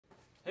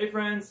Hey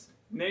friends,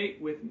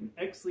 Nate with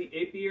Exley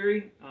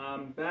Apiary.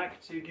 I'm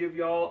back to give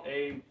y'all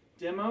a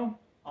demo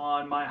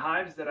on my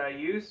hives that I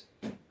use.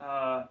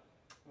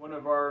 One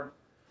of our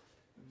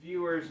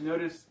viewers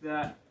noticed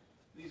that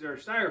these are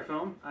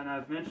styrofoam, and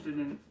I've mentioned it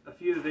in a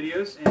few of the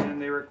videos,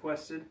 and they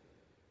requested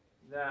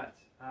that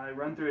I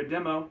run through a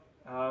demo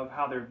of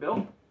how they're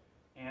built,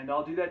 and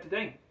I'll do that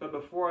today. But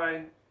before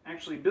I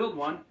actually build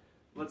one,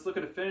 let's look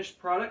at a finished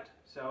product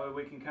so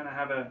we can kind of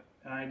have an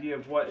idea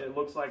of what it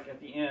looks like at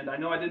the end. I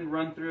know I didn't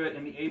run through it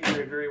in the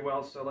apiary very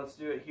well, so let's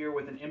do it here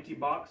with an empty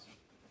box.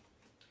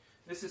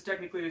 This is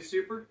technically a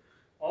super.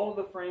 All of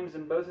the frames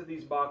in both of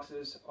these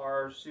boxes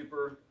are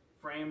super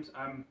frames.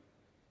 I'm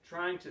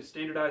trying to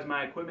standardize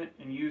my equipment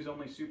and use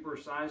only super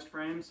sized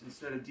frames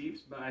instead of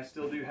deeps, but I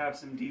still do have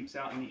some deeps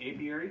out in the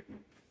apiary.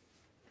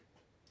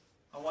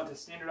 I want to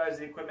standardize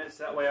the equipment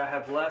so that way I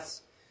have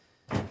less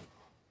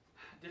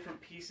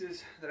different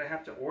pieces that I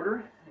have to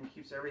order and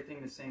keeps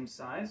everything the same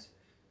size.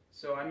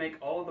 So I make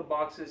all of the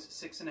boxes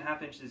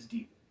 6.5 inches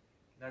deep.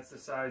 That's the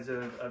size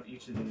of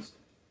each of these.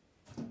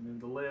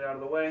 Move the lid out of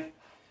the way.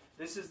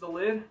 This is the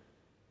lid,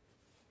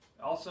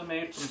 also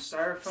made from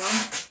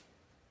styrofoam.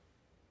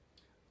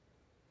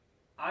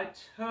 I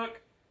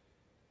took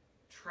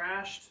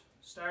trashed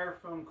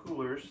styrofoam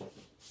coolers,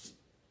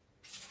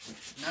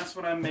 and that's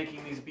what I'm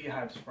making these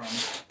beehives from.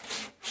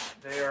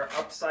 They are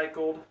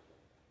upcycled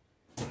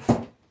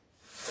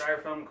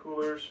styrofoam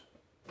coolers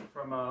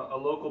from a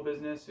local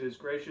business who is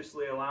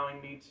graciously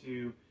allowing me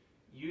to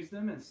use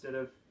them instead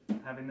of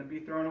having them be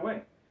thrown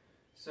away.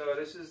 So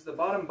this is the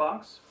bottom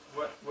box,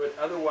 what would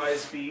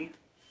otherwise be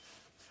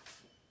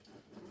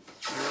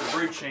your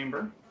brood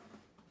chamber.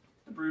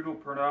 The brood will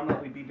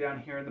predominantly be down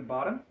here in the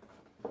bottom.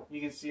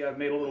 You can see I've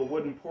made a little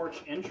wooden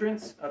porch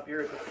entrance up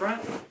here at the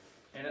front,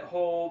 and it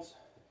holds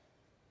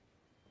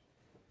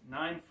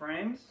 9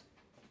 frames.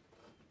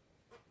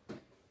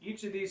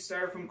 Each of these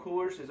styrofoam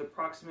coolers is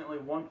approximately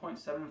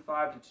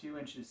 1.75 to 2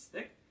 inches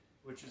thick,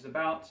 which is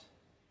about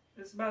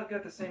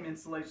got the same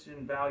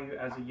insulation value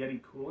as a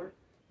Yeti cooler,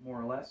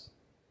 more or less.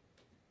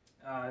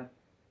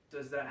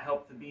 Does that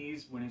help the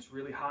bees when it's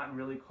really hot and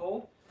really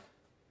cold?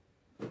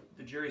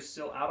 The jury's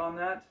still out on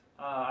that.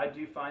 I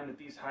do find that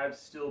these hives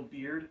still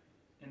beard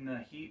in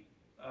the heat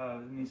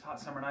in these hot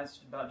summer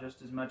nights about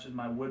just as much as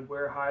my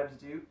woodware hives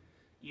do.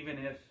 Even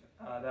if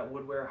that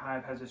woodware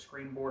hive has a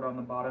screen board on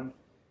the bottom,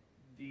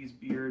 these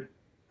beard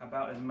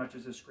about as much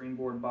as a screen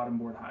board bottom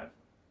board hive.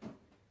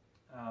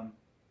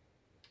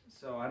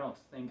 So I don't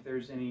think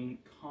there's any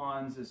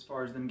cons as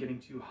far as them getting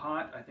too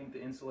hot. I think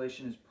the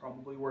insulation is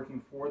probably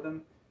working for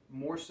them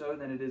more so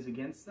than it is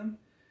against them.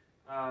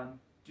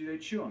 Do they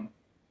chew them?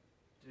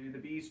 Do the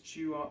bees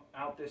chew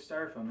out this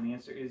styrofoam? And the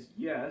answer is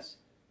yes,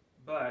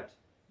 but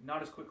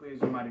not as quickly as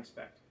you might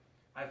expect.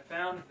 I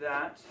found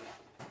that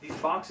these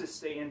boxes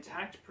stay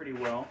intact pretty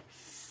well,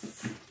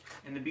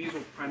 and the bees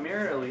will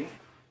primarily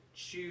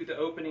chew the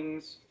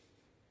openings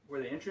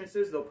where the entrance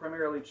is. They'll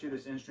primarily chew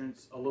this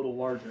entrance a little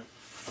larger.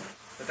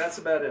 But that's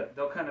about it.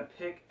 They'll kind of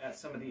pick at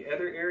some of the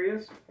other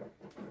areas,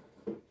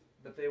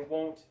 but they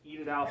won't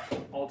eat it out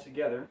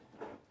altogether.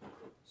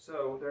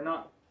 So they're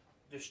not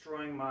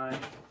destroying my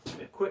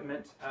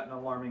equipment at an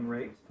alarming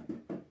rate.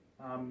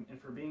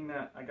 And for being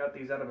that I got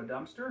these out of a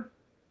dumpster,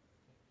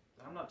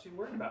 I'm not too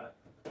worried about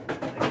it.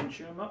 They can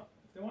chew them up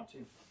if they want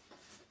to.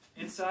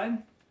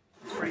 Inside,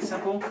 it's pretty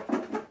simple.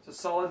 It's a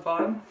solid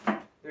bottom.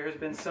 There has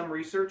been some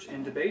research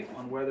and debate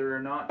on whether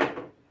or not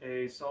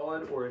a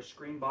solid or a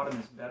screen bottom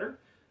is better.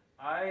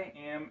 I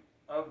am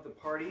of the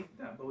party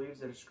that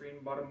believes that a screen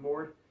bottom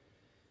board,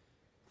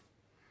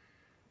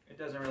 it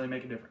doesn't really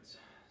make a difference.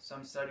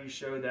 Some studies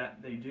show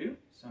that they do,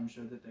 some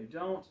show that they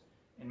don't.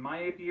 In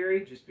my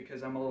apiary, just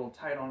because I'm a little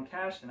tight on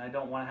cash and I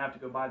don't want to have to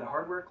go buy the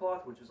hardware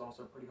cloth, which is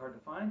also pretty hard to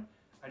find,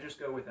 I just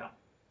go without.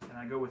 And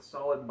I go with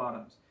solid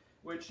bottoms,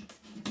 which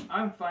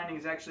I'm finding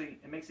is actually,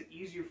 it makes it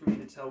easier for me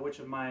to tell which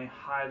of my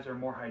hives are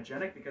more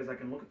hygienic, because I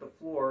can look at the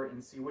floor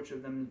and see which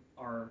of them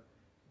are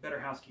better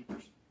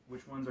housekeepers,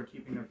 which ones are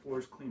keeping their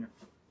floors cleaner.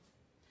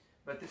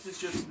 But this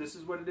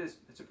is what it is.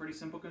 It's a pretty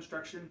simple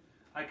construction.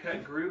 I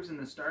cut grooves in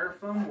the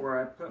styrofoam where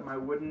I put my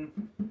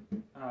wooden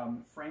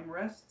frame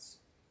rests,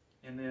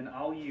 and then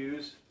I'll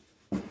use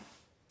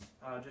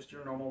just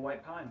your normal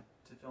white pine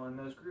to fill in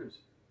those grooves.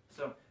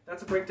 So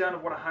that's a breakdown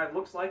of what a hive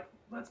looks like.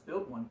 Let's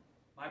build one.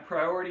 My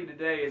priority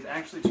today is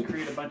actually to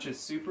create a bunch of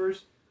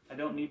supers. I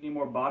don't need any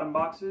more bottom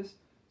boxes.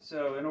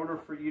 So in order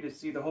for you to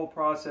see the whole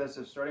process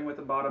of starting with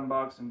a bottom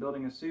box and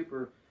building a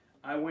super,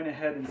 I went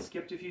ahead and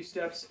skipped a few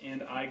steps,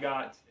 and I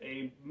got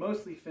a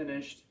mostly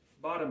finished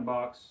bottom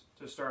box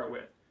to start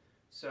with.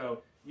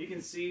 So you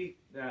can see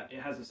that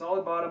it has a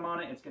solid bottom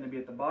on it. It's going to be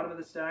at the bottom of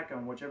the stack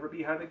on whichever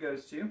beehive it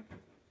goes to.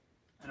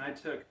 And I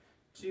took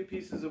 2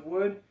 pieces of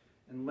wood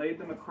and laid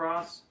them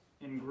across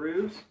in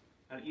grooves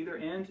at either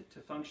end to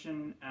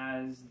function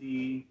as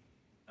the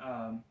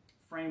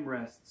frame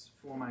rests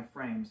for my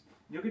frames.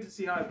 You'll get to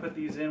see how I put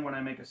these in when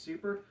I make a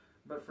super,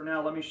 but for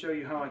now let me show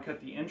you how I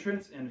cut the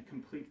entrance and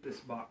complete this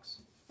box.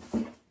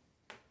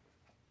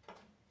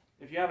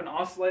 If you have an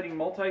oscillating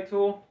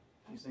multi-tool,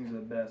 these things are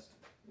the best.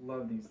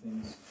 Love these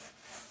things.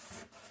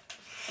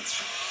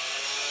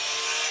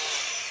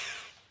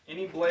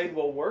 Any blade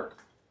will work.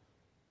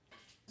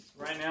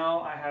 Right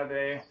now I have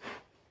a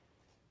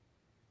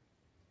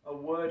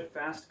wood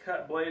fast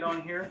cut blade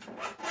on here.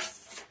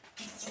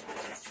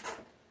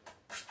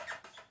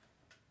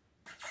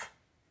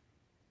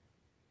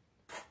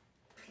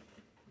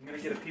 I'm going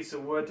to get a piece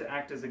of wood to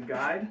act as a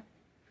guide,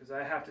 because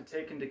I have to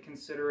take into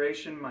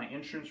consideration my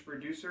entrance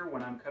reducer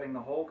when I'm cutting the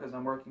hole, because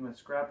I'm working with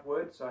scrap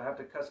wood, so I have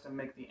to custom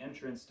make the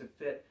entrance to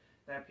fit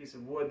that piece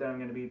of wood that I'm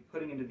going to be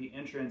putting into the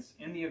entrance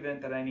in the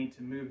event that I need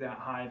to move that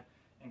hive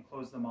and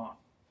close them off.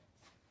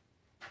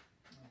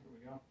 Here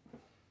we go.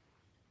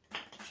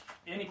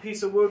 Any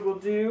piece of wood will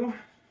do.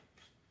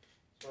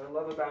 That's what I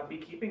love about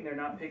beekeeping. They're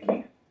not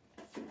picky,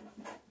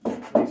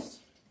 at least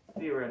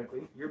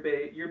theoretically. Your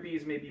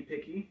bees may be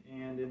picky,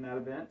 and in that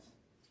event,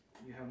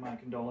 you have my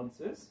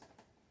condolences.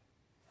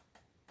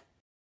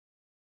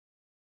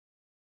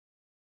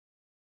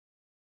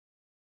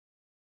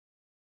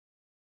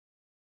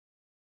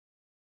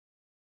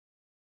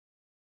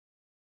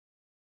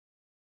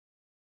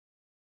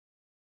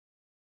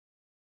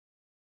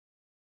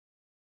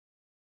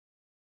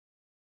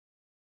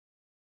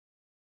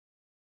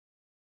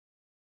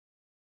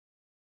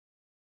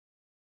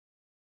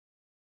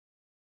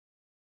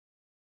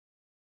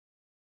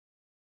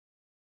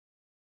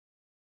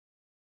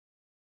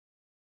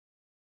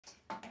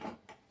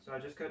 So I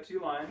just cut 2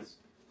 lines.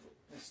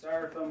 This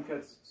styrofoam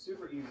cuts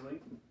super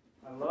easily.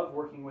 I love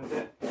working with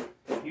it.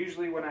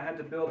 Usually when I had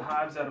to build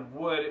hives out of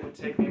wood, it would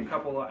take me a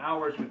couple of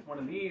hours. With one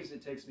of these,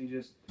 it takes me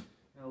just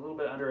a little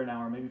bit under an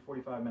hour, maybe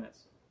 45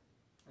 minutes.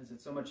 As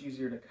it's so much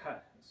easier to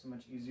cut, so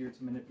much easier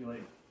to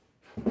manipulate.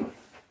 And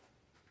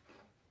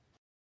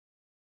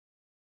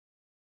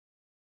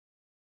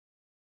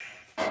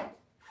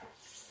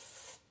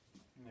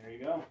there you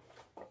go.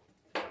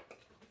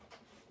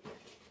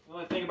 The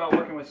only thing about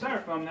working with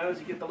styrofoam, though, is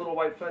you get the little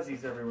white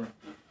fuzzies everywhere.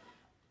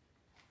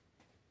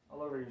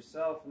 All over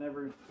yourself and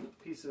every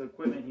piece of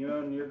equipment you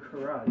own in your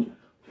garage.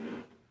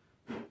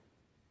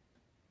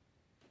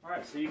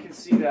 Alright, so you can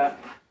see that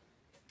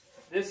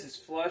this is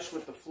flush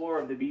with the floor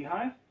of the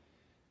beehive.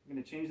 I'm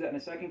going to change that in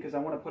a second because I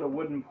want to put a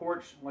wooden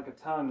porch, like a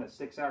tongue, that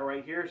sticks out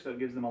right here, so it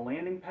gives them a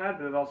landing pad,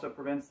 but it also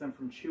prevents them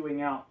from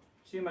chewing out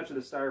too much of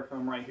the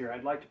styrofoam right here.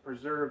 I'd like to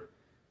preserve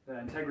the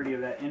integrity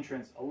of that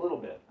entrance a little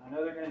bit. I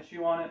know they're going to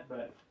chew on it,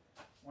 but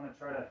I want to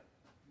try to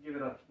give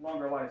it a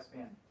longer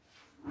lifespan.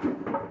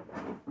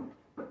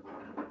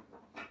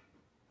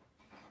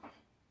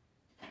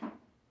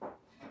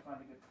 I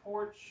find a good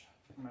porch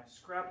for my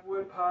scrap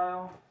wood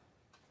pile.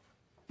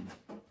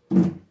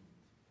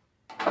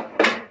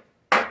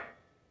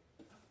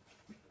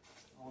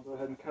 I'll go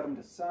ahead and cut them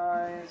to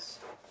size.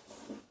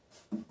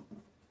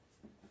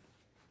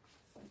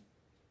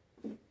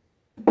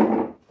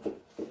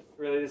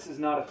 Really, this is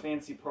not a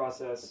fancy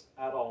process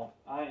at all.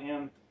 I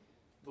am,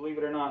 believe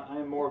it or not, I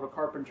am more of a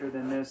carpenter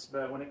than this,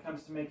 but when it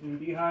comes to making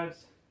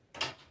beehives,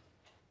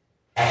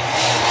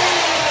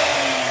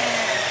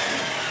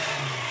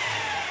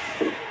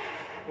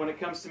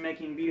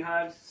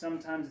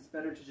 sometimes it's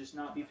better to just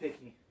not be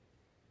picky.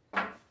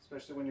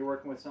 Especially when you're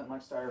working with something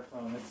like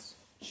styrofoam. It's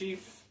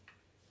cheap,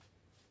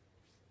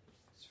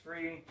 it's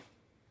free,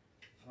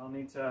 I don't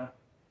need to,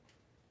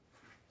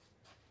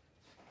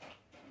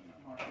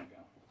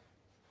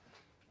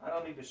 I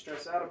don't need to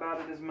stress out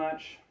about it as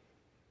much.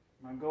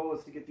 My goal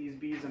is to get these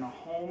bees in a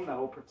home that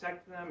will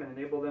protect them and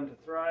enable them to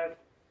thrive.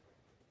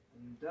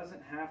 And it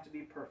doesn't have to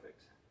be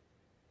perfect,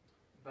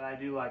 but I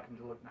do like them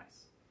to look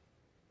nice.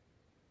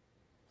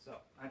 So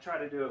I try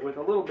to do it with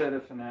a little bit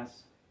of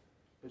finesse,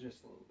 but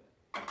just a little bit.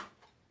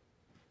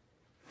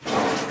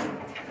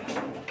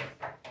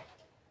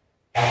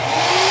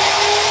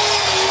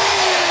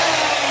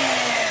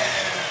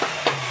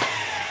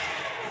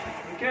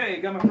 Okay,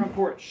 got my front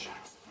porch.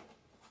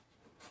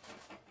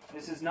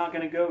 This is not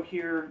going to go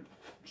here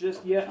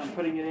just yet. I'm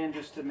putting it in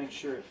just to make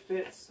sure it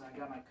fits. I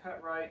got my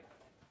cut right.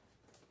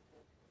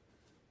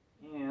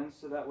 And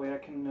so that way I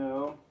can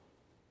know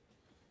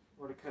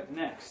where to cut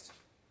next.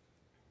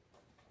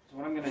 So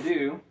what I'm going to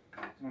do is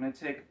I'm going to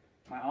take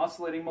my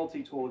oscillating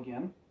multi-tool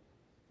again.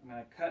 I'm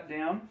going to cut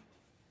down,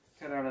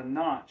 cut out a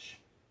notch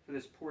for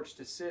this porch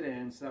to sit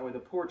in, so that way the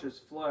porch is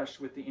flush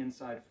with the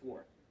inside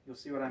floor. You'll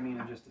see what I mean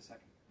in just a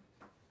second.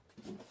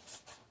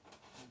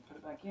 Put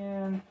it back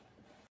in.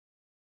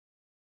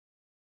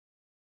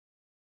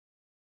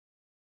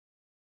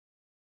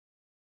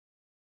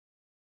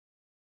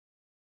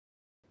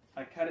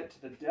 I cut it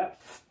to the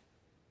depth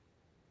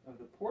of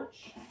the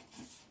porch.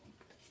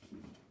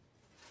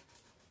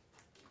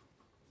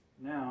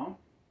 Now,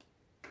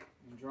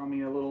 draw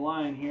me a little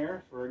line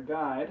here for a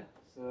guide,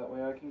 so that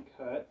way I can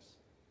cut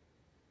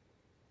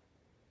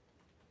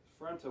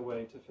front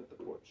away to fit the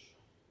porch.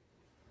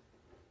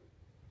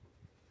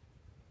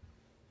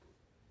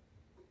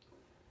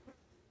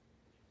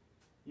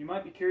 You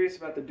might be curious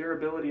about the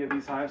durability of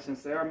these hives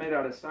since they are made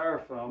out of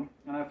styrofoam,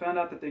 and I found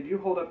out that they do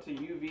hold up to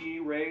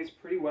UV rays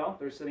pretty well.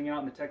 They're sitting out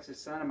in the Texas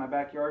sun in my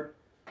backyard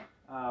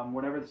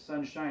whenever the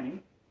sun's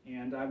shining.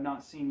 and I've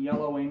not seen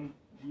yellowing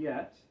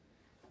yet.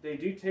 They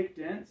do take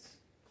dents,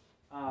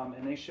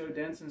 and they show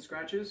dents and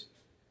scratches,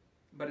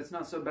 but it's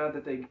not so bad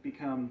that they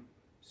become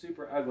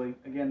super ugly.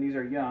 Again, these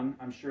are young.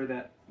 I'm sure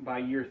that by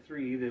year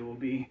 3 they will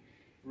be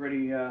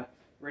ready to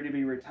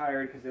be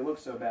retired because they look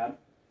so bad.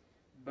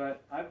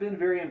 But I've been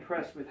very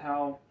impressed with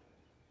how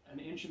an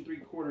 1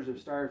 3/4 of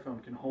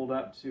styrofoam can hold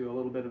up to a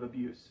little bit of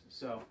abuse.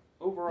 So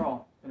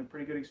overall, been a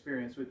pretty good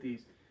experience with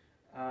these.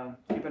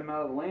 Keeping them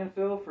out of the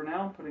landfill for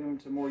now, putting them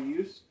to more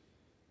use,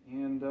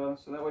 and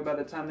so that way by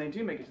the time they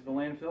do make it to the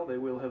landfill, they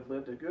will have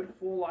lived a good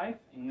full life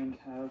and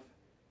have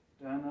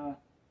done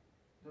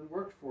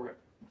work for it.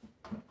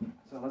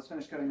 So let's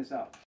finish cutting this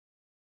out.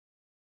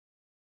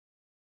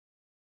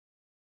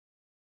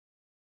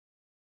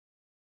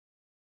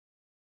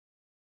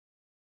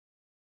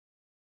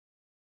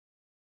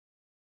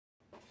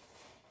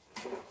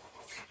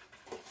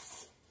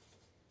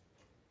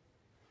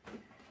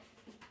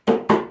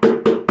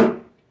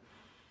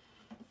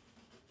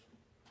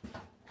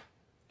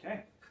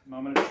 Okay,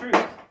 moment of truth.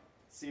 Let's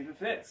see if it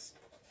fits.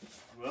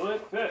 Will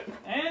it fit?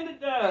 And it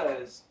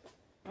does!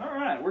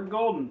 Alright, we're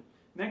golden.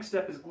 Next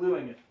step is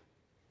gluing it.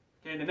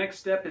 Okay, the next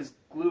step is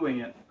gluing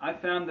it. I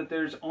found that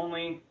there's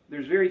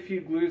very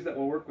few glues that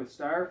will work with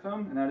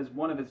styrofoam, and that is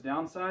one of its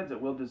downsides. It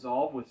will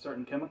dissolve with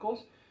certain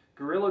chemicals.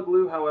 Gorilla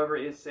Glue, however,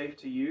 is safe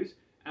to use,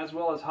 as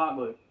well as hot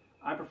glue.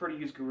 I prefer to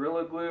use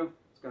Gorilla Glue.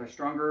 It's got a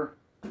stronger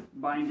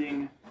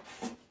binding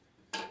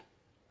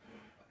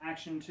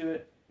action to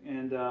it,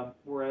 and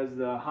whereas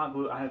the hot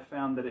glue, I have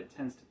found that it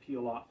tends to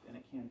peel off, and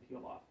it can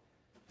peel off.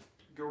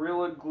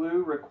 Gorilla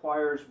Glue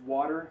requires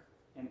water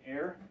and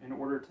air in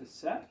order to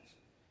set,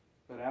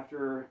 but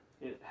after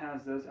it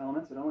has those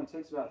elements, it only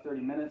takes about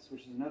 30 minutes,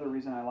 which is another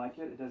reason I like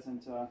it. It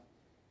doesn't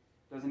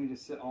need to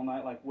sit all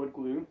night like wood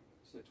glue,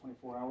 sit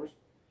 24 hours.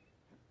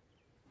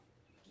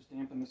 Just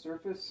dampen the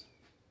surface.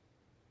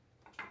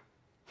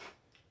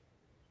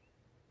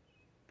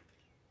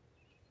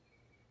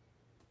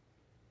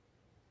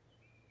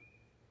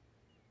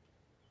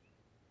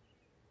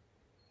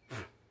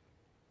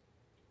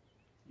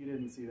 You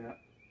didn't see that.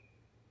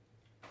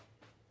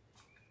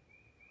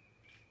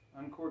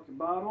 Uncork your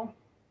bottle.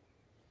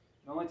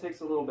 It only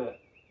takes a little bit.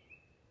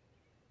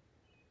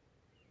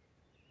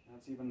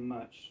 That's even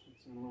much.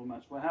 It's even a little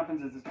much. What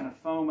happens is it's going to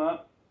foam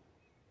up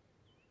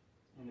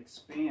and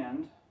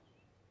expand.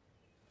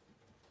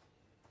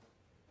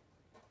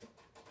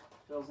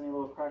 Fills any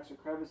little cracks or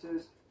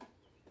crevices.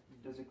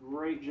 It does a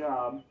great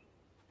job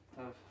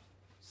of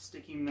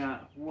sticking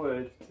that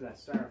wood to that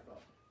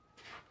styrofoam.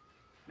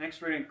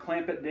 Next, we're going to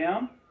clamp it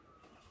down.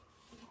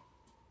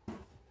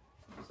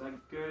 So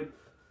that good,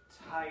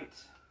 tight,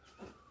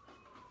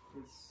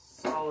 good,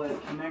 solid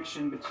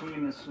connection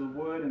between this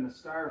wood and the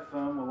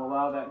styrofoam will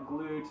allow that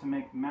glue to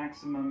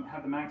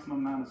have the maximum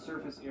amount of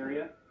surface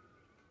area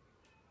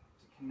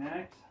to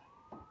connect.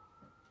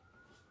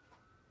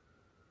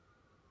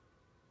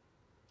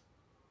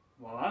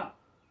 Voila!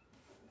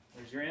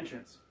 There's your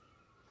entrance.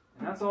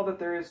 And that's all that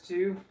there is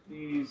to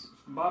these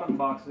bottom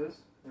boxes.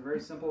 They're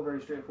very simple,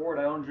 very straightforward.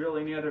 I don't drill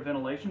any other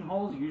ventilation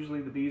holes. Usually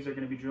the bees are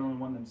going to be drilling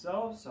one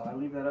themselves, so I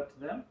leave that up to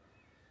them.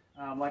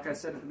 Like I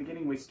said at the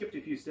beginning, we skipped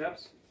a few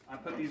steps. I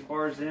put these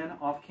bars in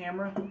off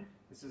camera.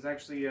 This is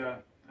actually a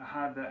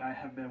hive that I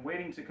have been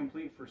waiting to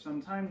complete for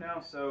some time now,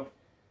 so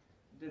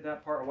I did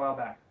that part a while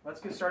back. Let's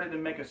get started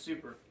and make a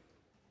super.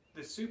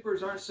 The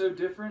supers aren't so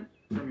different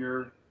from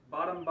your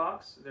bottom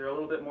box. They're a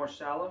little bit more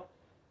shallow.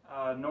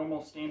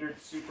 Normal standard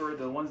super,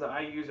 the ones that I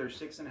use are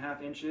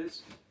 6.5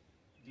 inches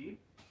deep.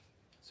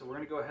 So we're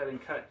going to go ahead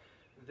and cut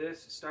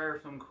this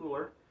styrofoam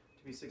cooler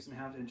to be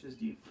 6.5 inches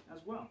deep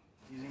as well,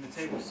 using the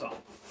table saw.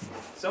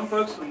 Some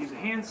folks will use a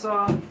hand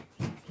saw.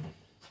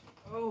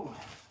 Oh.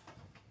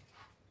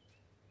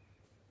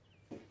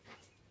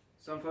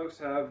 Some folks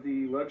have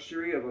the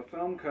luxury of a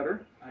foam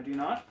cutter. I do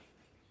not.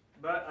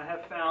 But I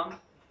have found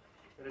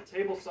that a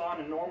table saw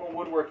and a normal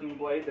woodworking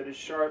blade that is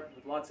sharp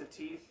with lots of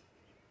teeth,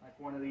 like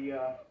one of the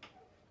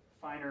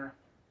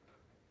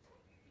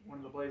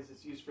blades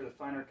that's used for the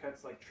finer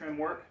cuts like trim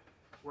work,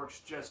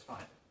 works just fine.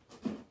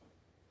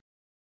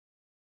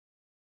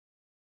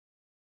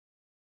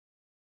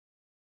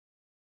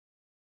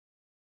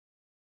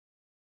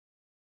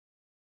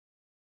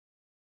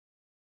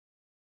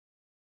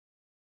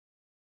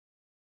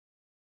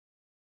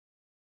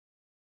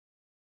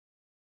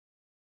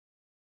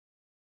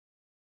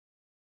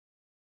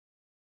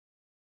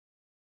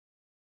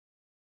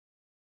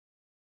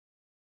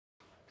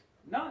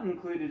 Not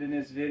included in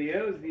this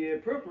video is the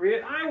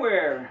appropriate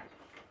eyewear.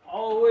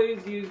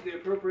 Always use the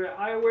appropriate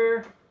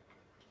eyewear,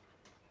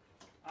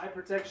 eye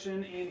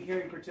protection, and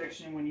hearing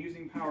protection when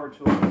using power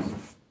tools.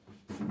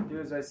 Do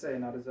as I say,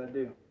 not as I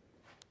do.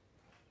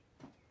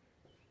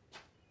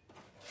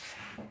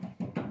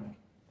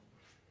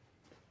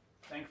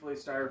 Thankfully,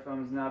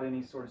 styrofoam is not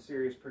any sort of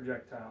serious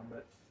projectile,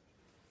 but...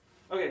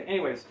 Okay,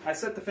 anyways, I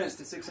set the fence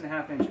to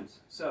 6.5 inches.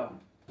 So,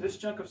 this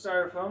chunk of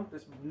styrofoam,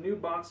 this new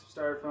box of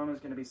styrofoam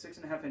is going to be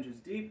 6.5 inches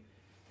deep,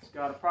 It's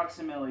got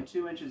approximately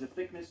 2 inches of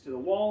thickness to the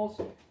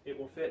walls. It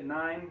will fit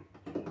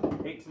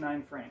 8 to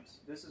 9 frames.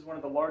 This is one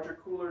of the larger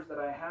coolers that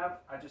I have.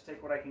 I just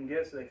take what I can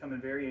get, so they come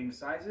in varying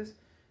sizes.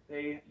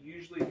 They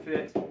usually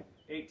fit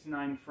 8 to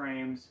 9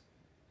 frames,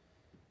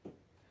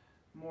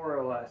 more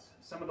or less.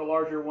 Some of the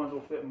larger ones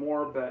will fit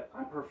more, but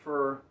I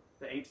prefer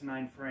the 8 to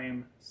 9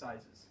 frame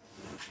sizes.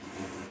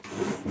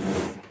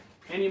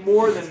 Any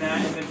more than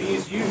that, and the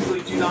bees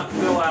usually do not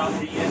fill out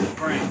the end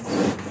frames.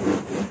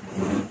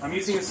 I'm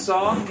using a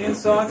hand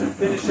saw to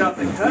finish out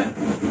the cut,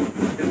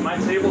 because my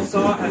table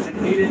saw has an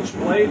 8-inch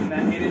blade, and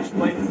that 8-inch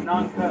blade does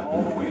not cut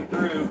all the way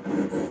through.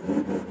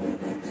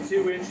 It's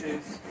 2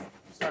 inches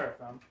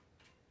styrofoam.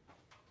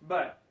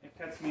 But it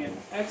cuts me an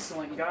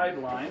excellent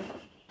guideline,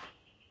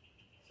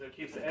 so it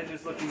keeps the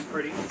edges looking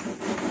pretty,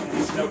 and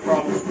it's no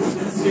problem.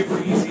 It's super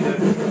easy to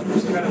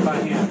just cut it by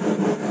hand.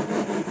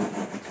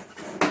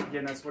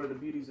 Again, that's one of the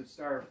beauties of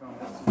styrofoam.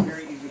 It's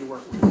very easy to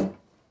work with.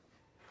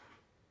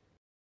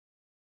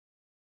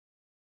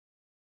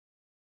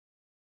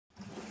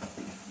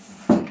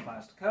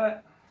 Last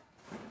cut.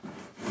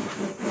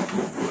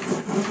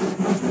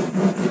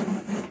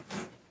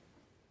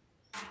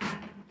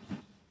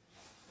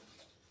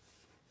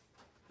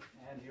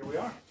 And here we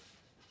are.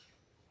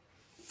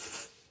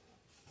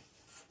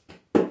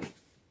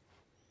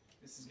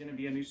 This is going to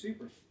be a new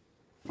super.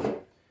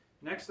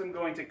 Next, I'm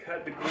going to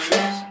cut the grooves.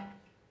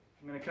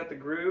 I'm going to cut the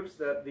grooves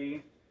that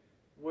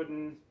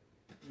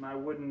my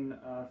wooden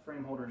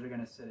frame holders are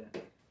going to sit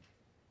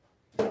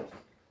in.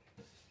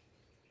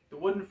 The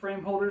wooden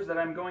frame holders that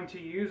I'm going to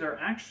use are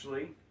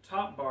actually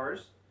top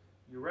bars.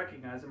 You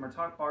recognize them, are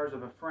top bars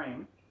of a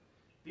frame.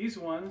 These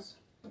ones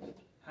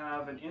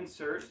have an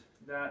insert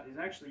that is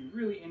actually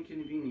really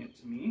inconvenient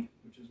to me,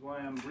 which is why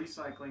I'm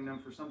recycling them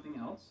for something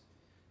else.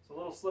 It's a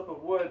little slip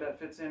of wood that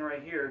fits in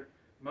right here.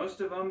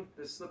 Most of them,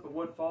 this slip of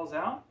wood falls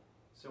out.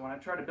 So when I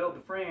try to build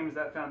the frames,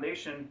 that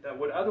foundation that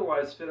would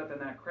otherwise fit up in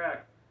that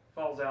crack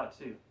falls out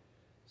too.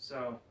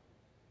 So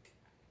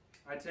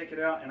I take it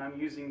out, and I'm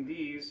using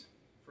these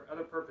for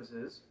other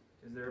purposes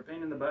because they're a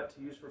pain in the butt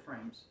to use for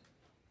frames.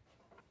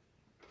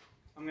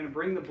 I'm going to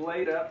bring the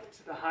blade up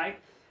to the height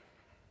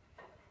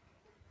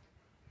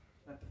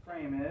that the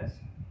frame is,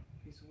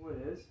 piece of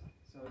wood is,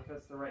 so it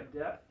cuts the right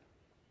depth.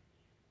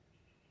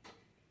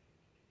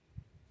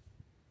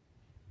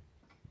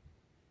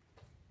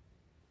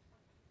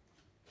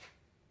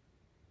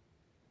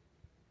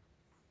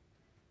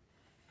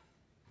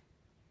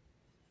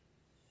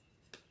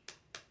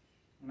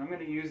 And I'm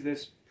going to use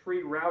this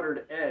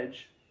pre-routered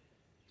edge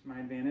to my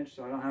advantage,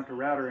 so I don't have to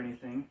router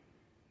anything.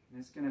 And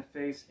it's going to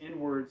face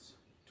inwards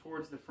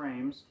towards the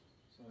frames,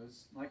 so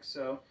it's like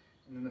so.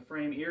 And then the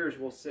frame ears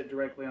will sit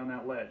directly on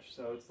that ledge,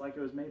 so it's like it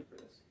was made for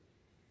this.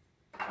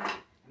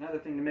 Another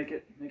thing to make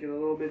it a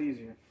little bit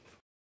easier.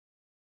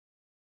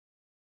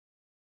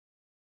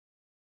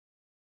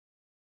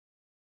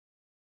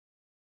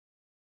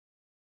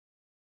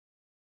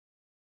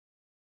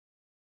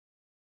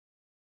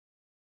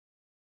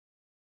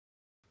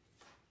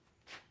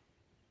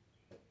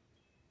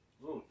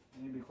 Ooh,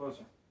 I need to be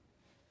closer.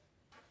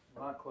 A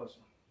lot closer.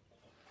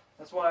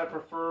 That's why I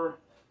prefer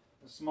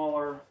the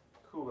smaller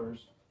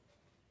coolers,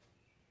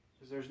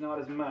 because there's not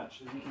as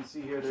much. As you can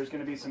see here, there's going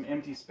to be some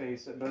empty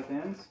space at both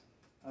ends,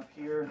 up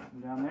here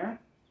and down there.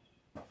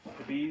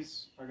 The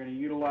bees are going to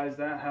utilize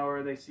that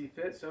however they see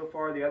fit. So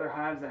far, the other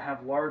hives that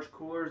have large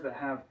coolers that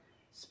have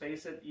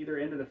space at either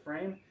end of the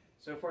frame,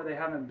 so far they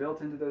haven't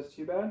built into those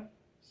too bad,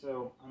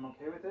 so I'm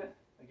okay with it.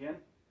 Again,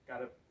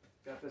 got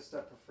this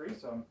stuff for free,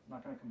 so I'm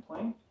not going to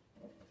complain.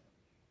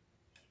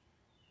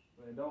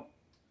 But I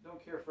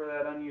don't care for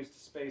that unused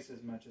space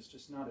as much. It's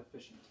just not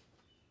efficient.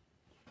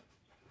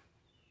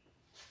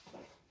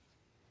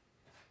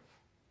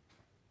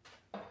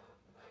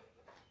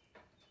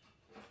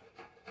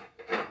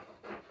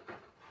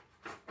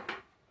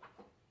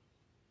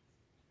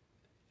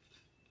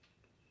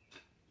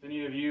 If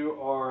any of you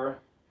are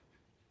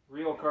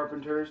real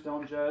carpenters,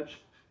 don't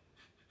judge.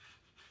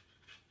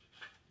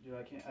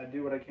 I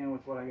do what I can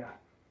with what I got.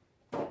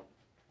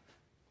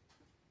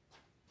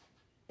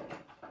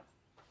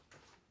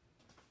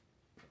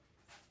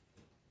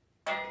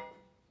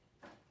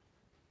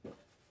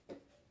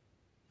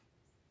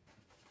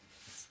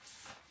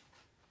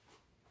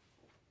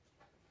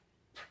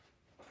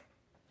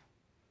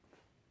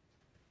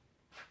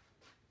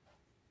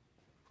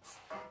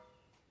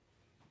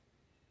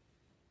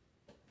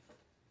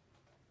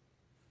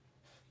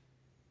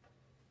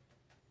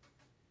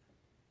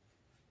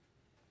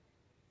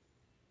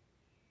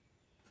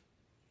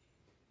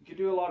 You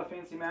could do a lot of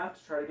fancy math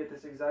to try to get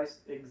this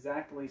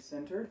exactly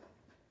centered,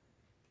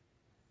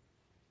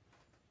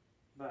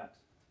 but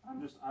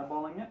I'm just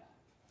eyeballing it.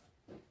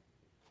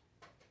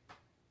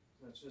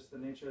 That's just the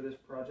nature of this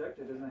project.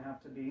 It doesn't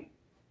have to be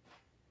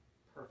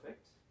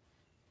perfect.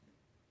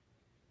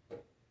 And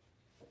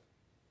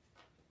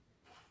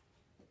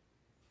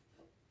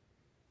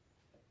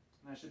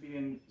that should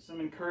be some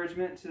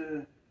encouragement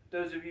to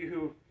those of you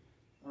who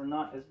are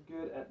not as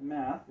good at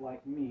math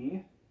like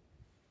me.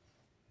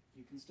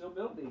 You can still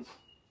build these.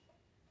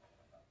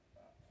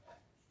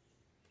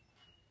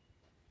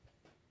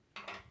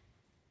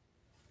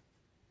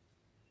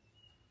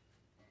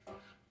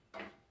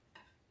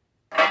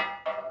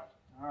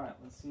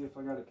 Let's see if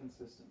I got it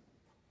consistent.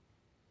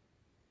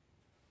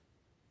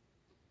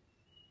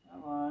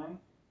 That line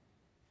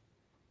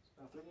is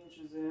about 3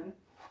 inches in,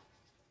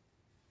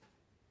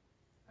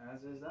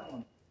 as is that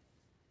one.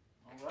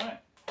 All right,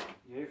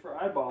 yay for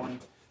eyeballing. I'm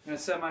going to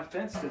set my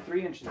fence to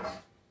 3 inches.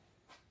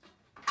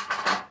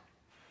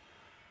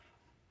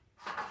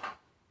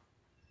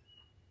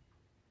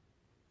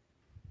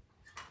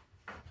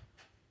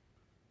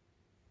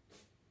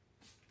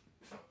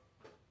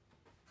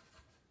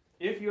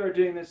 If you are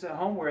doing this at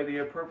home, wear the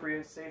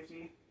appropriate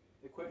safety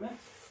equipment.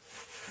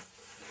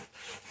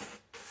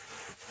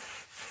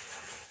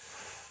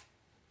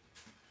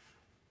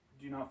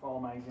 Do not follow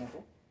my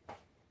example.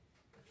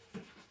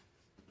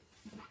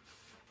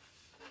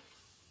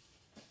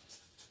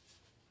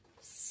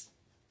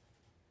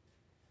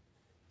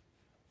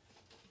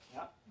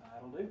 Yeah,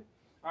 that'll do.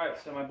 All right,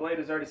 so my blade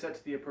is already set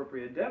to the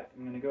appropriate depth.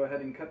 I'm going to go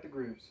ahead and cut the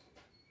grooves.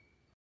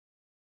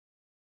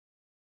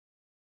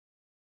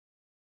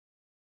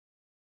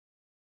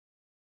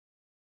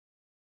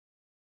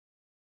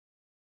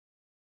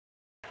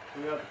 So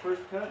we got the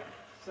first cut,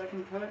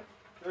 second cut,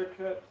 third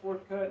cut,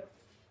 fourth cut.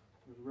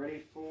 We're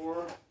ready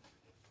for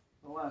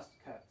the last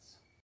cuts.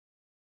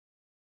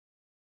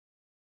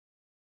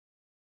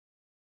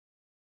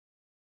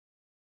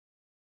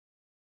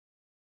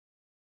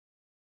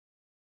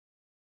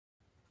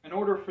 In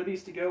order for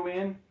these to go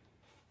in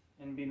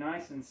and be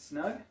nice and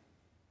snug,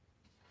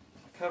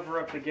 I cover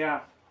up the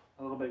gap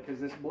a little bit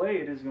because this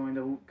blade is going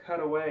to cut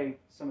away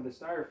some of the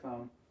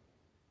styrofoam.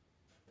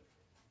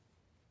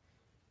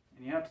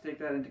 And you have to take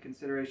that into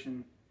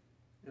consideration.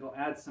 It'll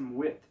add some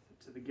width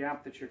to the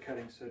gap that you're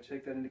cutting, so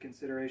take that into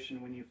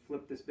consideration when you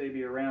flip this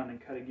baby around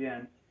and cut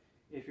again,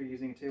 if you're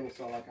using a table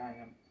saw like I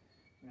am.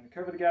 I'm going to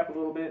cover the gap a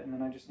little bit, and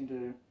then I just need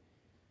to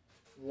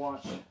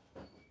watch,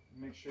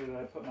 make sure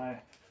that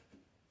I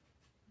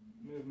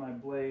move my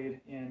blade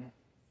in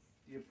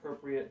the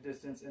appropriate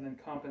distance and then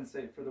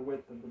compensate for the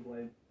width of the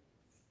blade.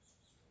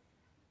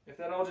 If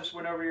that all just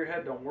went over your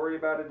head, don't worry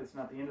about it. It's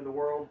not the end of the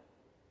world.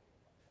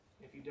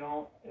 If you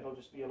don't, it'll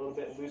just be a little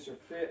bit looser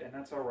fit, and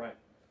that's all right.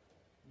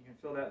 You can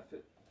fill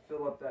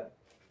up that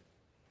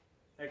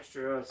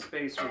extra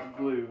space with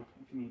glue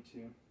if you need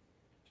to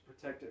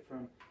protect it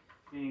from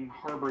being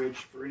harborage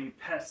for any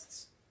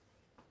pests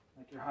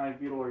like your hive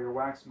beetle or your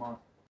wax moth.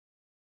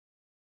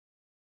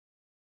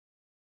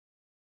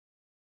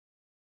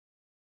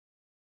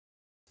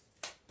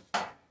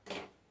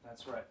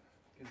 That's right,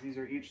 because these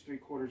are each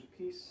 3/4 a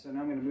piece. So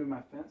now I'm going to move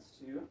my fence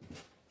to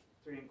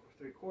 3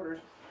 3/4.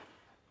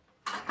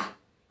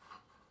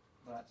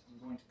 But I'm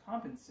going to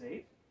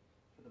compensate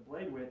for the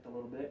blade width a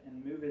little bit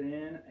and move it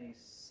in a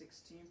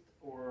 1/16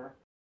 or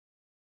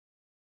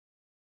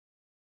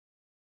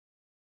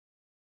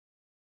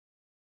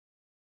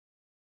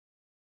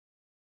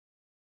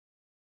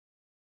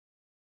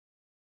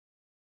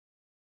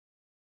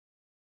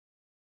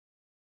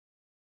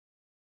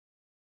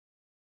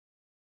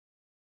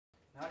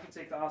now I can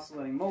take the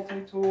oscillating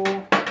multi-tool,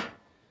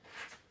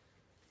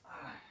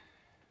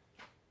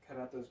 cut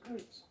out those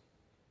grooves.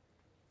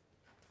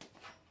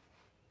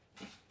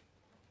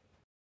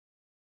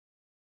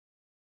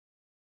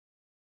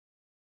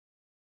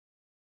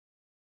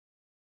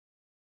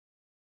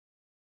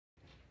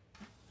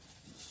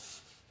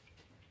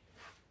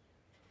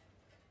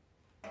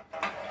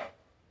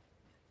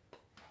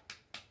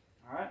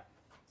 Alright,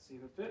 see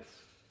if it fits.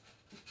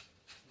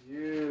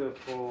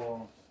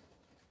 Beautiful.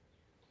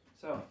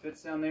 So it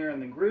fits down there in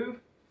the groove.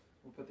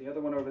 We'll put the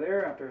other one over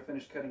there after I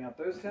finish cutting out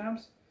those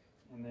tabs,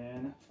 and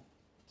then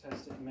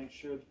test it and make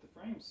sure that the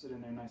frames sit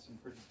in there nice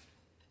and pretty.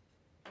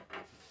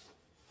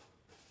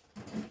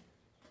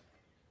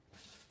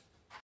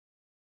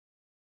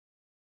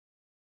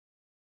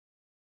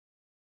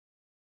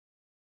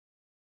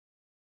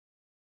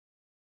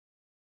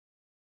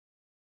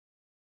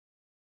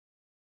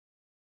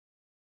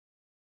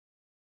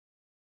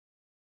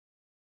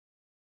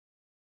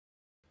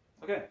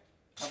 Okay,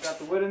 I've got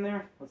the wood in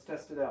there. Let's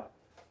test it out.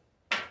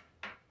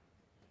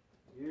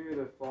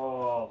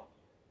 Beautiful.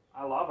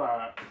 I love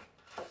it.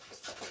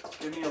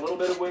 Give me a little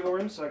bit of wiggle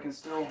room so I can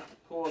still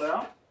pull it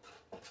out.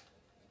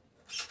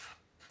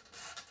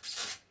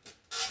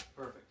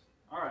 Perfect.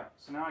 Alright,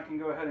 so now I can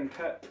go ahead and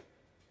cut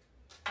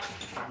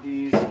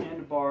these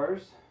end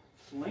bars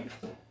to length.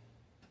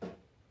 And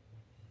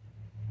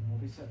we'll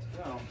be set to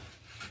go.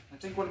 I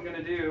think what I'm going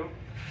to do,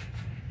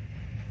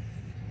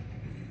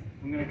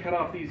 I'm going to cut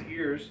off these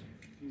ears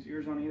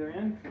on either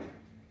end,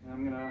 and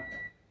I'm going to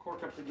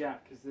cork up the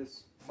gap because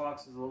this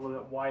box is a little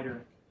bit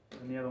wider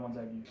than the other ones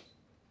I've used.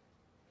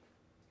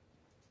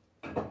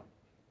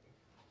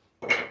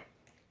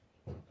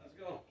 Let's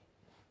go.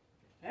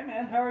 Hey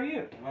man, how are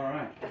you? All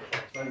right.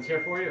 So it's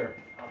here for you? Or?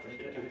 I'll take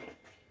it.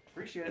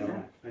 Appreciate it, All man.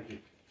 right. Thank you.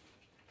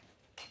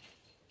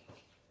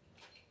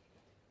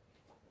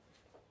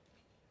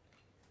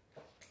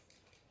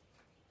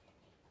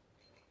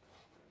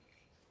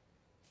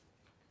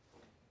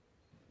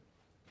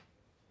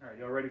 Alright,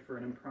 y'all ready for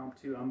an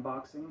impromptu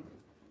unboxing?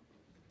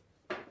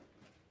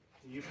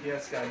 The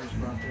UPS guy just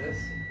brought this.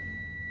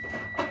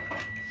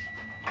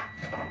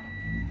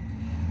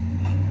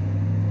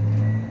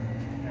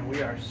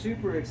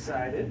 super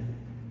excited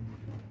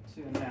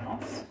to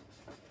announce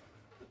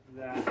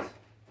that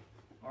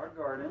our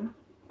garden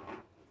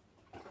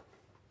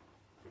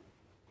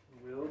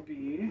will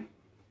be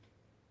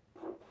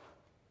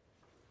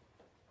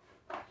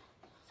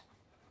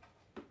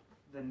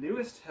the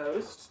newest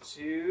host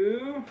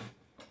to,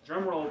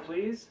 drum roll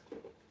please.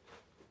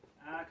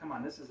 Come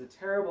on, this is a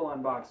terrible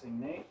unboxing,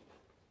 Nate.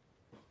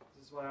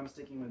 This is why I'm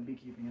sticking with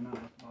beekeeping and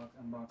not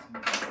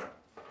unboxing.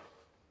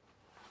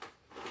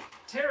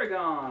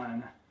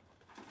 Tarragon.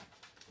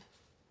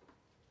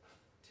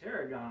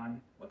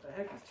 Tarragon. What the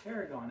heck is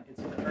tarragon?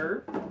 It's an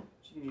herb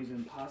which you can use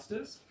in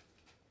pastas.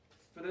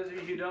 For those of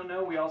you who don't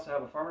know, we also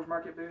have a farmer's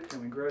market booth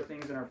and we grow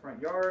things in our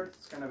front yard.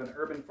 It's kind of an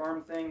urban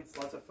farm thing. It's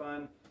lots of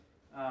fun.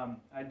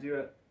 I do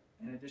it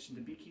in addition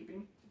to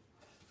beekeeping,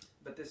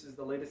 but this is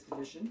the latest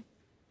addition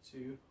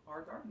to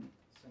our garden.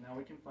 So now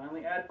we can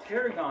finally add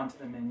tarragon to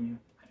the menu.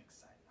 I'm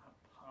excited. I'm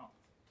pumped.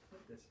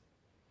 Look at this.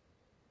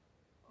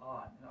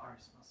 Oh, it already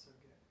smells so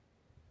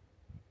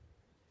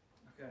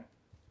good. Okay.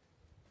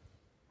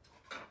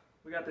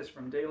 We got this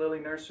from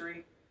Daylily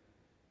Nursery.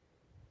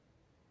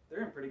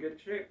 They're in pretty good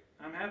shape.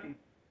 I'm happy.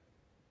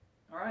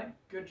 All right,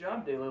 good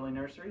job, Daylily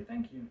Nursery.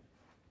 Thank you.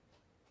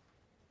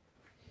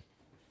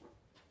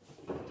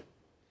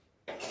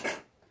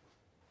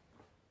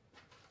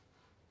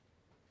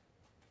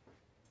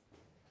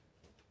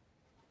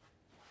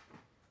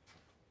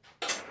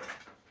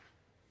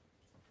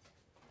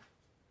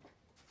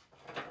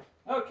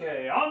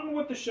 Okay, on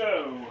with the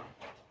show.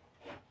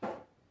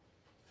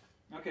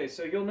 Okay,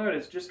 so you'll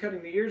notice just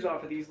cutting the ears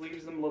off of these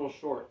leaves them a little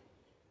short.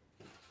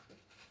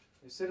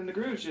 They sit in the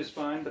grooves just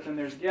fine, but then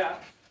there's a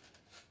gap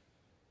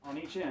on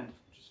each end,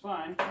 which is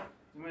fine.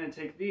 I'm going to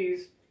take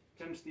these,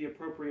 cut them to the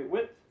appropriate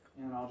width,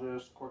 and I'll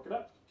just cork it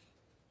up.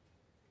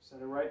 Set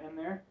it right in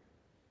there,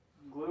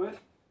 glue it,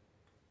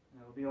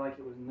 and it'll be like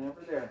it was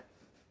never there,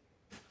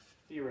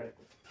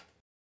 theoretically.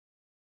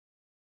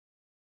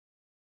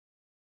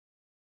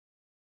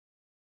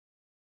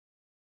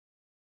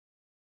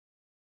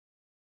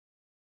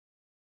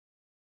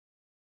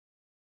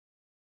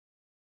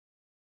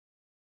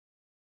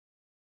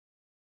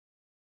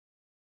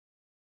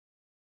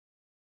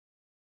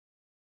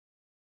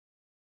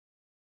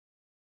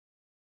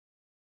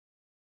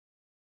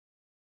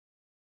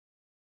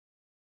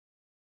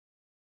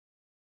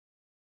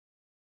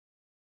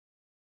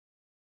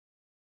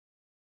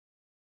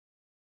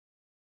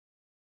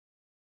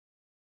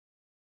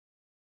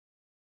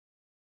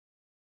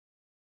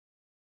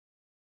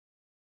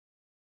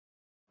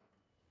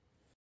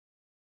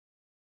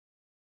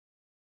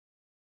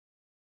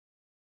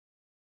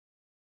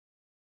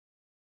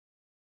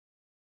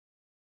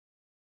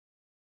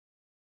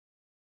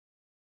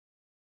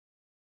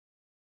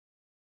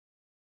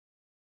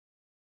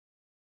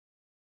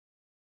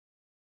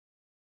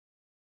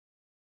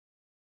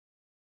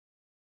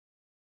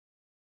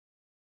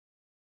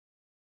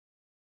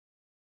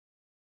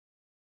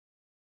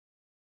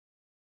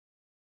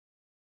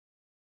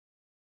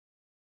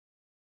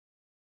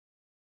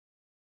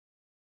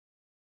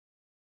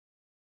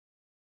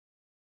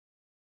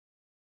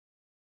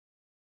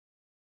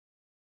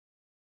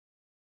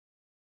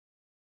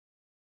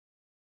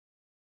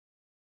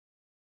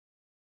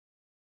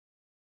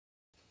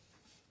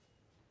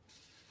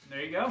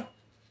 There you go.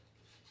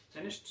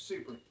 Finished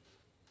super.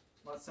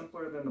 A lot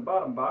simpler than the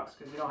bottom box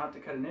because you don't have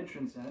to cut an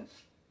entrance in it.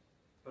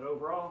 But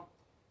overall,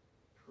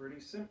 pretty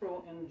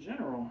simple in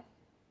general.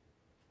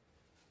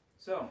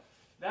 So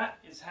that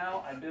is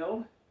how I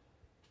build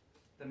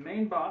the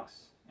main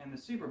box and the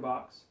super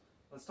box.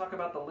 Let's talk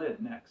about the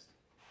lid next.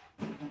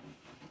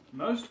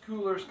 Most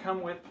coolers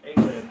come with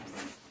a lid,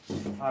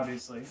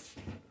 obviously.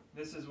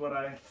 This is what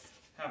I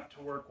have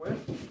to work with.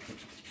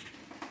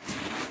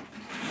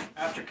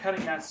 After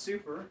cutting that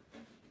super,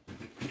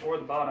 or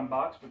the bottom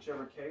box,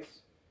 whichever case,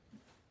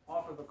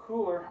 off of the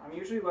cooler, I'm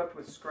usually left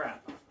with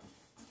scrap.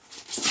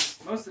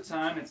 Most of the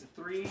time, it's a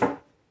 3 to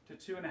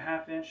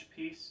 2.5 inch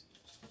piece.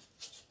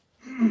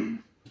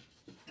 And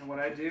what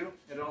I do,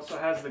 it also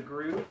has the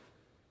groove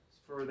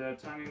for the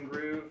tongue and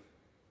groove,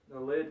 the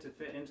lid to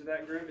fit into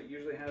that groove. It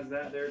usually has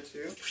that there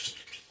too.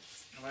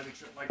 I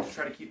like to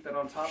try to keep that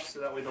on top so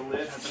that way the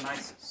lid has a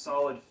nice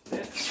solid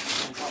fit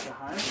on top of the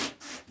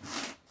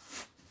hive.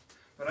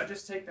 But I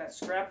just take that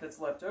scrap that's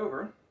left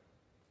over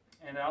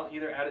and I'll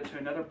either add it to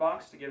another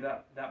box to give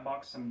that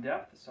box some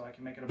depth so I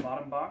can make it a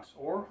bottom box,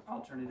 or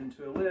I'll turn it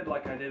into a lid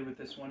like I did with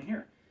this one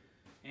here.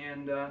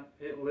 And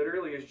it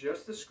literally is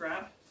just the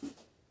scrap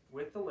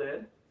with the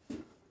lid.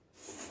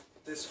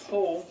 This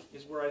hole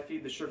is where I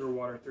feed the sugar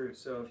water through.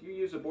 So if you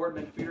use a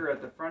Boardman feeder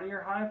at the front of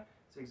your hive,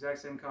 it's the exact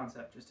same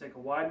concept. Just take a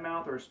wide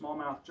mouth or a small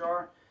mouth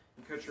jar,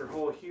 you cut your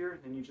hole here,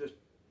 then you just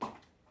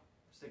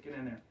stick it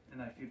in there,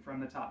 and I feed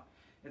from the top.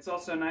 It's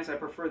also nice, I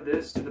prefer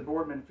this to the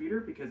Boardman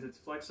feeder because it's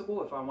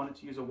flexible. If I wanted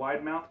to use a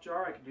wide mouth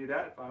jar, I could do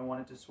that. If I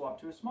wanted to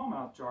swap to a small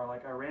mouth jar,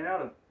 like I ran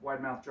out of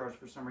wide mouth jars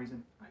for some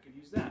reason, I could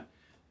use that.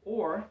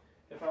 Or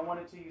if I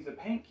wanted to use a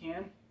paint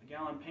can, a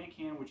gallon paint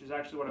can, which is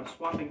actually what I'm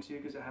swapping to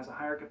because it has a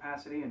higher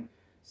capacity and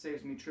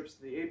saves me trips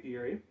to the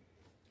apiary,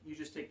 you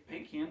just take the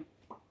paint can,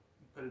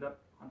 put it up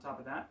on top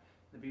of that.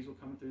 The bees will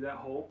come through that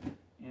hole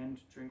and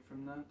drink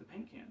from the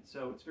paint can.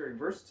 So it's very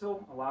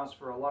versatile, allows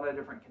for a lot of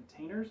different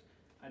containers.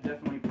 I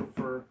definitely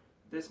prefer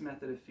this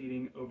method of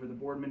feeding over the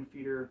Boardman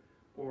feeder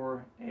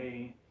or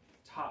a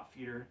top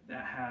feeder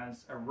that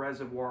has a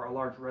reservoir, a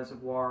large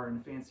reservoir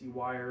and fancy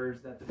wires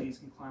that the bees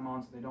can climb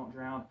on so they don't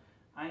drown.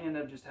 I end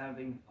up just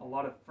having a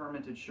lot of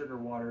fermented sugar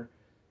water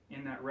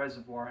in that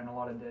reservoir and a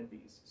lot of dead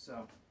bees.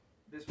 So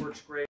this works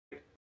great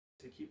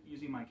to keep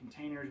using my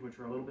containers, which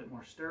are a little bit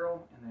more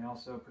sterile, and they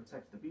also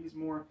protect the bees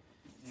more,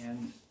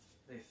 and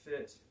they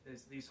fit.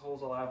 These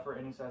holes allow for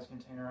any size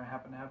container I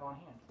happen to have on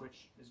hand,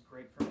 which is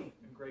great for me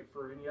and great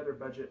for any other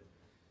budget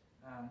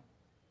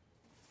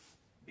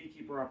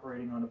beekeeper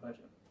operating on a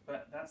budget.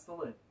 But that's the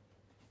lid.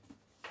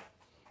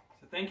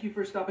 So thank you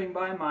for stopping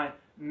by my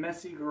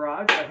messy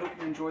garage. I hope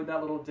you enjoyed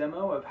that little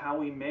demo of how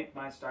we make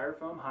my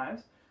styrofoam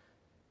hives.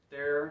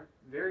 They're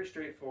very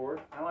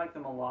straightforward. I like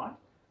them a lot.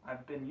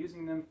 I've been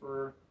using them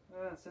for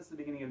since the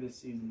beginning of this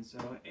season, so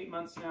 8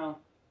 months now.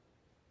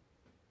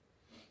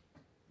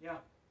 Yeah,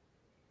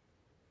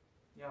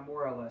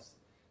 more or less.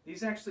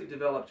 These actually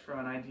developed from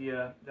an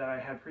idea that I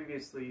had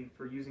previously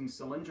for using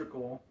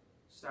cylindrical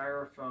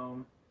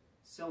styrofoam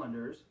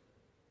cylinders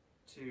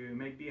to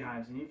make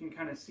beehives, and you can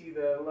kind of see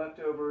the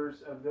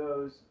leftovers of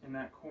those in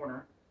that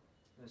corner,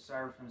 the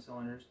styrofoam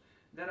cylinders.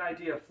 That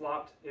idea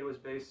flopped. It was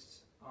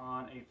based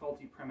on a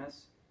faulty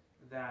premise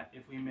that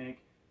if we make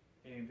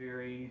a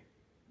very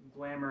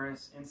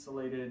glamorous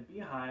insulated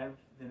beehive,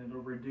 then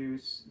it'll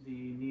reduce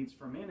the needs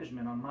for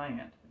management on my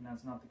end, and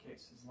that's not the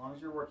case. As long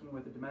as you're working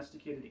with a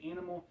domesticated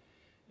animal,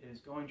 it is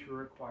going to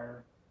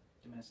require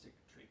domestic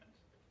treatment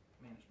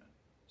management.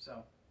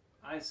 So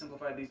I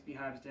simplified these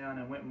beehives down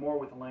and went more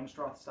with a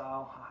Langstroth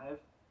style hive,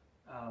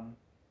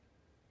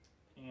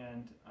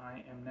 and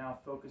I am now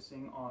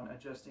focusing on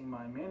adjusting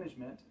my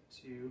management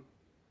to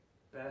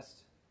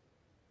best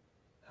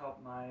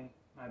help my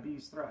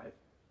bees thrive.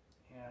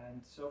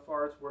 And so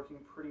far it's working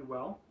pretty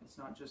well. It's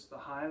not just the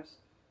hives.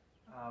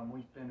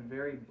 We've been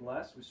very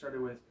blessed. We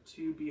started with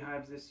 2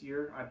 beehives this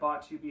year. I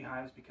bought 2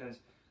 beehives because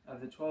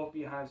of the 12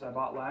 beehives I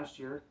bought last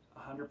year,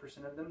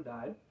 100% of them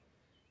died,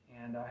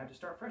 and I had to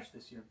start fresh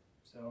this year.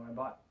 So I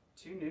bought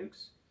 2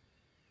 nukes.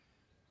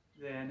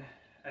 Then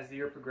as the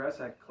year progressed,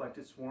 I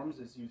collected swarms,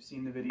 as you've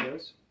seen the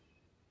videos.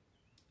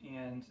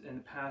 And in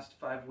the past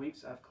 5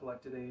 weeks, I've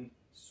collected a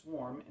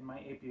swarm in my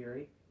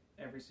apiary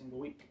every single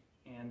week.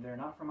 And they're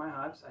not from my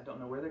hives. I don't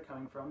know where they're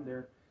coming from.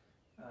 They're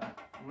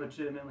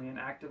legitimately an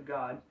act of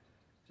God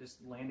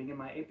just landing in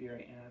my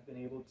apiary. And I've been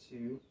able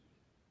to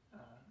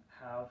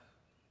have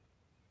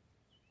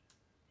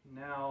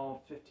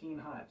now 15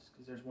 hives,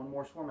 because there's one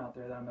more swarm out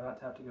there that I'm about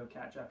to have to go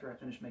catch after I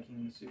finish making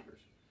these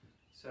supers.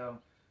 So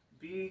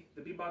the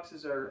bee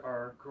boxes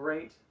are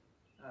great.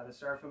 The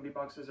styrofoam bee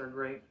boxes are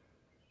great,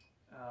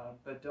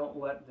 but don't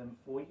let them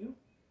fool you.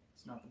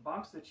 It's not the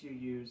box that you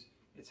use,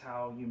 it's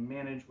how you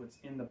manage what's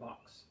in the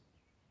box.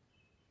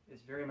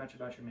 It's very much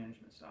about your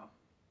management style.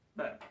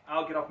 But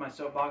I'll get off my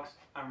soapbox.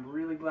 I'm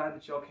really glad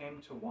that y'all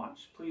came to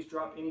watch. Please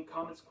drop any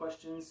comments,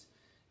 questions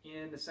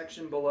in the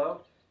section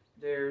below.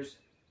 There's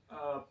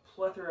a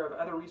plethora of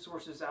other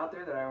resources out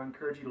there that I would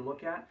encourage you to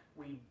look at.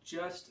 We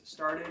just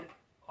started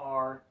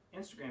our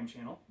Instagram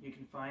channel. You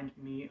can find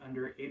me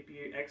under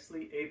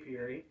Exley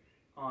Apiary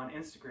on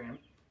Instagram.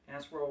 And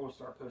that's where we'll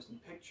start posting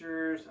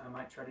pictures. I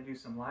might try to do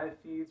some live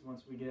feeds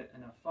once we get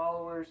enough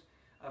followers.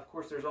 Of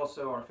course, there's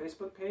also our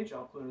Facebook page.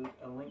 I'll include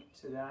a link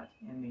to that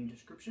in the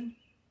description.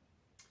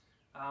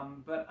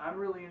 But I'm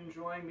really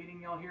enjoying meeting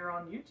y'all here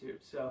on YouTube.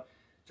 So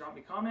drop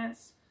me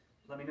comments.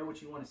 Let me know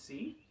what you want to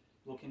see.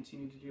 We'll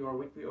continue to do our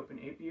weekly open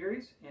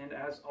apiaries. And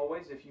as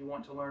always, if you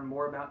want to learn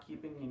more about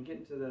keeping and get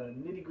into the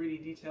nitty-gritty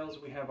details,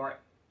 we have our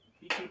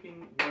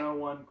Beekeeping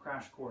 101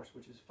 crash course,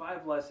 which is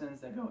 5 lessons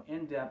that go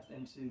in depth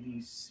into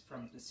these,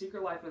 from the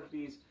secret life of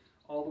bees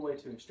all the way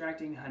to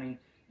extracting honey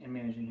and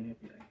managing an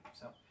apiary.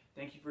 So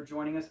thank you for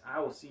joining us. I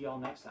will see y'all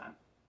next time.